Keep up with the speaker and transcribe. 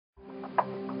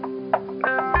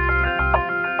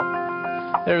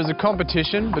There is a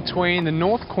competition between the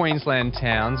North Queensland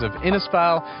towns of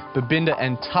Innisfail, Babinda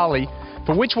and Tully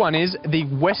for which one is the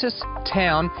wettest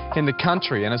town in the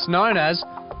country, and it's known as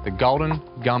the Golden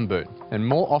Gumboot. And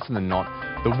more often than not,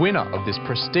 the winner of this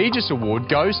prestigious award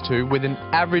goes to with an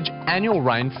average annual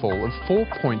rainfall of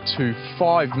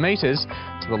 4.25 metres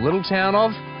to the little town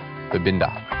of Babinda.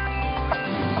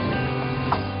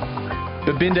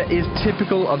 Babinda is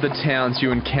typical of the towns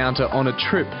you encounter on a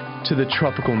trip to the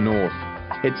tropical north.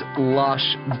 Its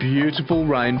lush, beautiful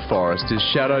rainforest is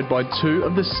shadowed by two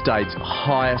of the state's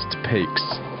highest peaks.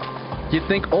 You'd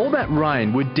think all that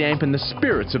rain would dampen the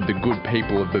spirits of the good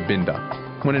people of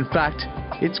Babinda, when in fact,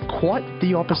 it's quite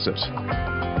the opposite.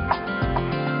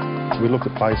 We looked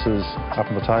at places up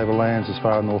in the tablelands as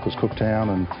far north as Cooktown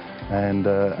and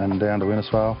down to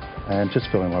Innisfail, and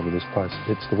just fell in love with this place.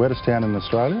 It's the wettest town in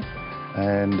Australia,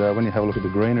 and when you have a look at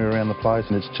the greenery around the place,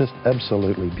 and it's just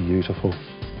absolutely beautiful.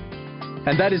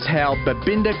 And that is how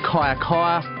Babinda Kayak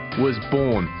Hire was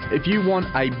born. If you want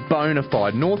a bona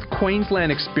fide North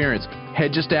Queensland experience,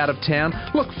 head just out of town,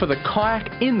 look for the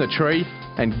Kayak in the Tree,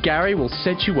 and Gary will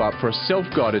set you up for a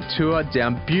self-guided tour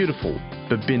down beautiful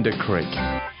Babinda Creek.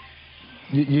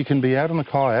 You can be out on a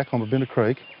kayak on Babinda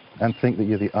Creek and think that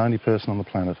you're the only person on the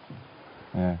planet.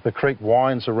 Yeah. The creek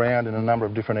winds around in a number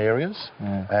of different areas,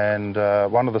 and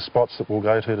one of the spots that we'll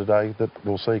go to today that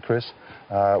we'll see, Chris,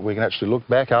 we can actually look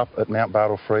back up at Mount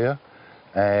Bartlefree,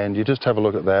 and you just have a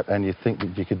look at that and you think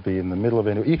that you could be in the middle of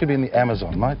anywhere. You could be in the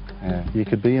Amazon, mate. Yeah. You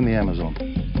could be in the Amazon.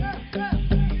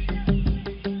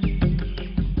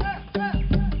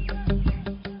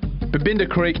 Babinda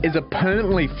Creek is a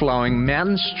permanently flowing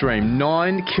mountain stream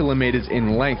 9 kilometres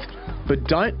in length, but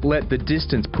don't let the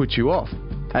distance put you off,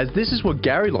 as this is what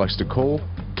Gary likes to call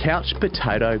couch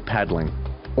potato paddling.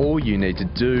 All you need to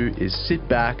do is sit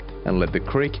back and let the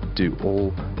creek do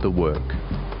all the work.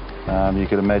 You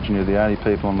could imagine you're the only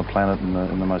people on the planet in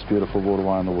the most beautiful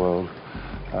waterway in the world.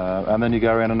 And then you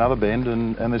go around another bend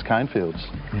and there's cane fields.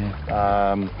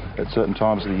 Yeah. At certain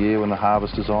times of the year when the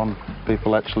harvest is on,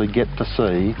 people actually get to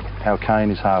see how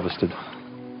cane is harvested.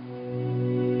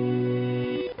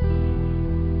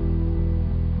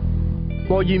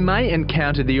 While you may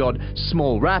encounter the odd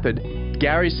small rapid,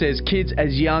 Gary says kids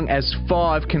as young as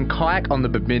 5 can kayak on the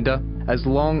Babinda as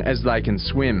long as they can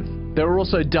swim. There are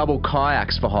also double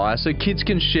kayaks for hire, so kids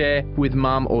can share with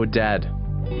mum or dad.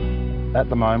 At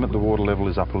the moment the water level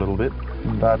is up a little bit,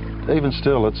 but even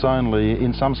still it's only,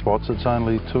 in some spots it's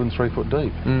only 2 and 3 foot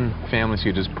deep. Families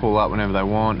could just pull up whenever they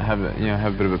want, have a,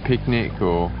 have a bit of a picnic,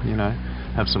 or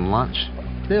have some lunch.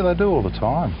 Yeah, they do all the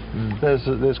time.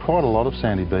 There's quite a lot of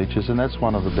sandy beaches, and that's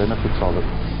one of the benefits of it.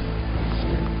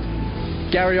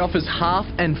 Gary offers half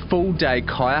and full day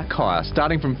kayak hire,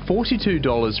 starting from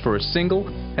 $42 for a single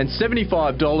and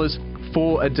 $75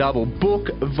 for a double. Book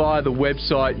via the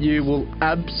website. You will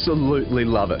absolutely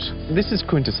love it. This is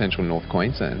quintessential North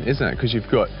Queensland, isn't it? Because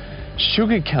you've got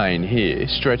sugarcane here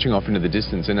stretching off into the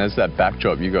distance, and as that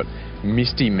backdrop you've got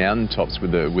misty mountaintops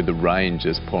with the rain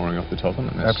just pouring off the top of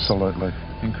them. It's absolutely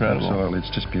incredible. Absolutely, it's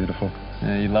just beautiful.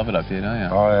 Yeah, you love it up here, don't you?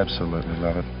 I absolutely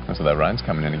love it. So that rain's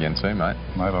coming in again too, mate.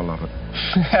 Mate, I love it.